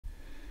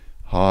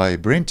Hi,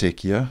 BrenTech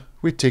here,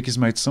 where tech is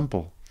made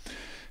simple.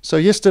 So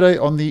yesterday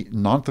on the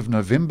 9th of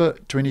November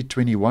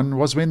 2021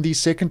 was when the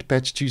second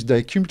Patch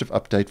Tuesday cumulative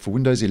update for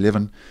Windows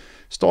 11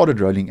 started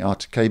rolling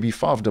out,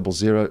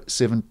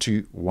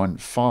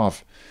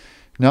 KB5007215.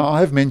 Now I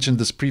have mentioned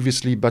this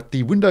previously, but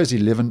the Windows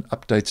 11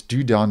 updates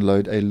do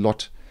download a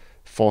lot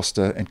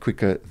faster and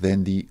quicker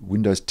than the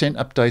Windows 10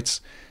 updates,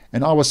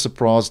 and I was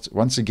surprised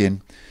once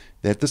again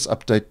that this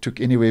update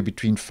took anywhere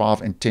between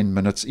 5 and 10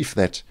 minutes, if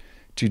that,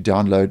 to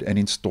download and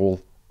install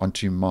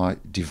onto my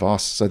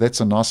device. So that's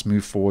a nice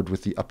move forward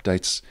with the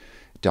updates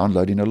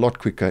downloading a lot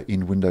quicker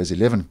in Windows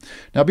 11.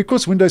 Now,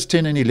 because Windows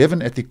 10 and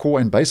 11 at the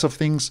core and base of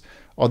things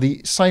are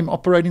the same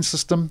operating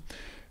system,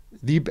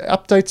 the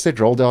updates that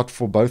rolled out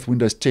for both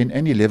Windows 10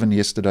 and 11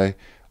 yesterday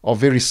are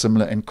very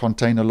similar and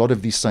contain a lot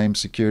of the same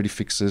security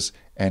fixes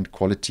and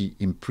quality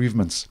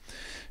improvements.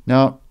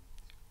 Now,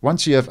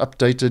 once you have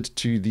updated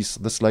to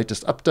this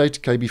latest update,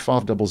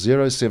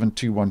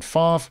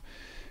 KB5007215,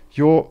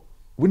 your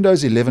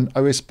Windows 11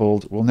 OS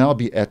build will now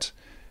be at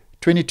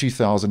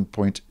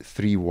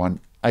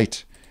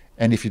 22,000.318.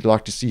 And if you'd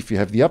like to see if you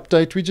have the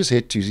update, we just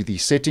head to the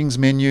Settings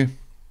menu,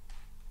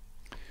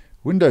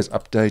 Windows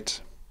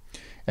Update.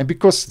 And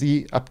because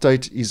the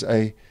update is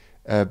a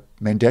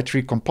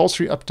mandatory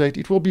compulsory update,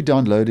 it will be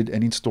downloaded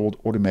and installed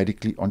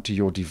automatically onto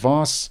your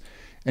device.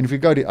 And if we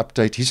go to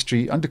Update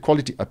History, under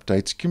Quality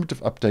Updates, Cumulative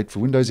Update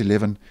for Windows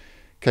 11,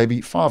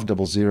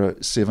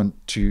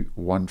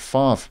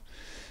 KB5007215.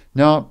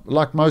 Now,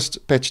 like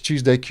most Patch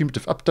Tuesday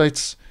cumulative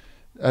updates,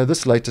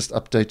 this latest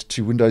update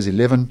to Windows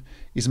 11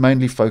 is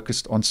mainly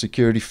focused on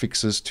security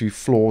fixes to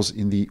flaws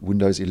in the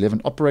Windows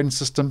 11 operating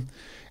system.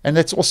 And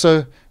that's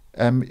also,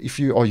 if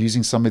you are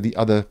using some of the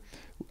other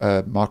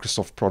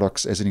Microsoft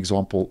products, as an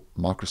example,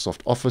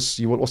 Microsoft Office,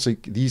 you will also,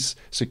 these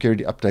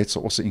security updates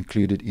are also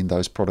included in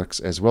those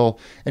products as well.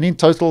 And in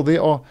total,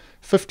 there are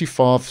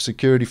 55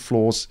 security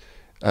flaws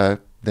that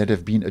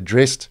have been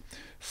addressed.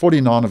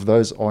 49 of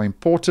those are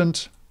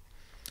important.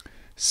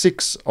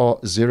 6 are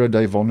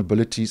zero-day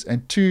vulnerabilities,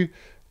 and 2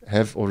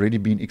 have already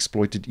been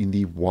exploited in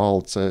the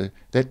wild. So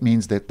that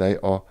means that they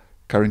are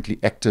currently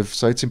active.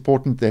 So it's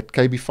important that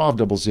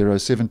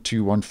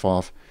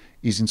KB5007215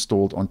 is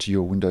installed onto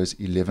your Windows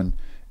 11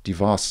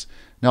 device.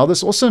 Now,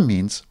 this also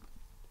means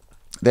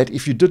that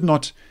if you did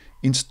not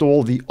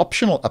install the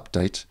optional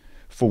update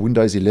for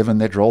Windows 11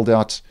 that rolled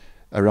out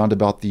around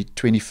about the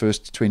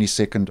 21st,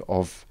 22nd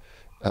of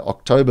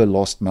October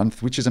last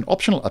month, which is an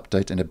optional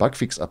update and a bug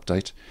fix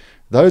update,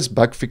 those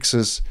bug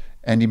fixes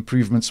and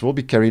improvements will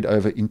be carried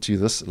over into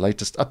this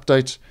latest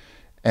update.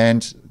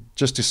 And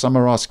just to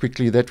summarize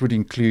quickly, that would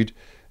include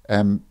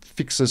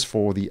fixes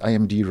for the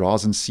AMD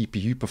Ryzen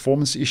CPU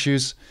performance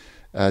issues,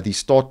 the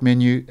Start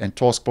menu and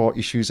taskbar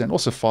issues, and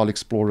also File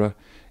Explorer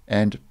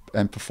and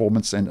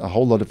performance, and a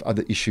whole lot of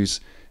other issues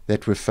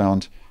that were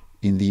found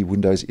in the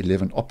Windows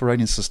 11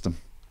 operating system.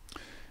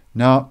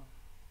 Now,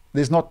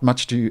 there's not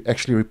much to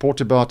actually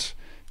report about.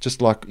 Just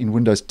like in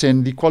Windows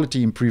 10, the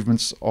quality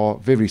improvements are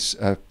very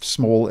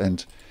small,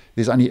 and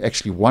there's only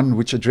actually one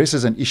which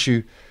addresses an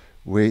issue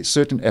where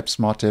certain apps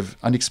might have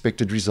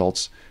unexpected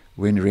results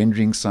when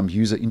rendering some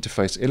user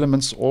interface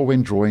elements or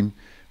when drawing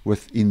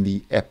within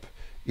the app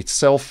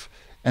itself.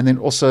 And then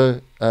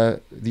also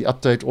the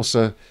update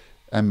also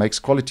makes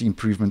quality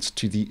improvements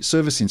to the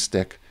servicing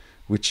stack,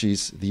 which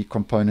is the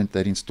component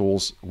that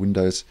installs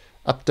Windows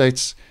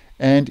updates.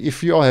 And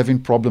if you are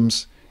having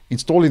problems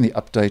installing the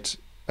update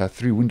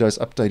through Windows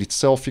Update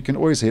itself, you can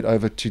always head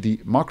over to the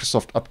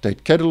Microsoft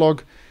Update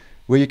Catalog,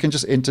 where you can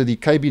just enter the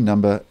KB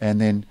number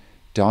and then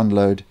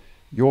download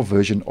your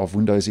version of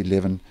Windows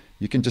 11.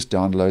 You can just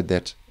download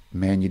that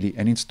manually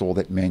and install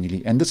that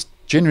manually. And this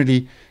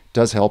generally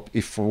does help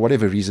if for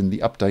whatever reason the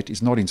update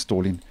is not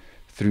installing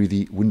through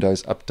the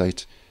Windows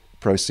Update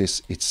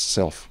process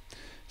itself.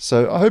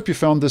 So I hope you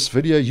found this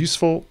video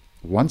useful.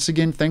 Once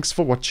again, thanks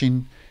for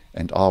watching,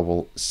 and I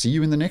will see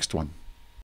you in the next one.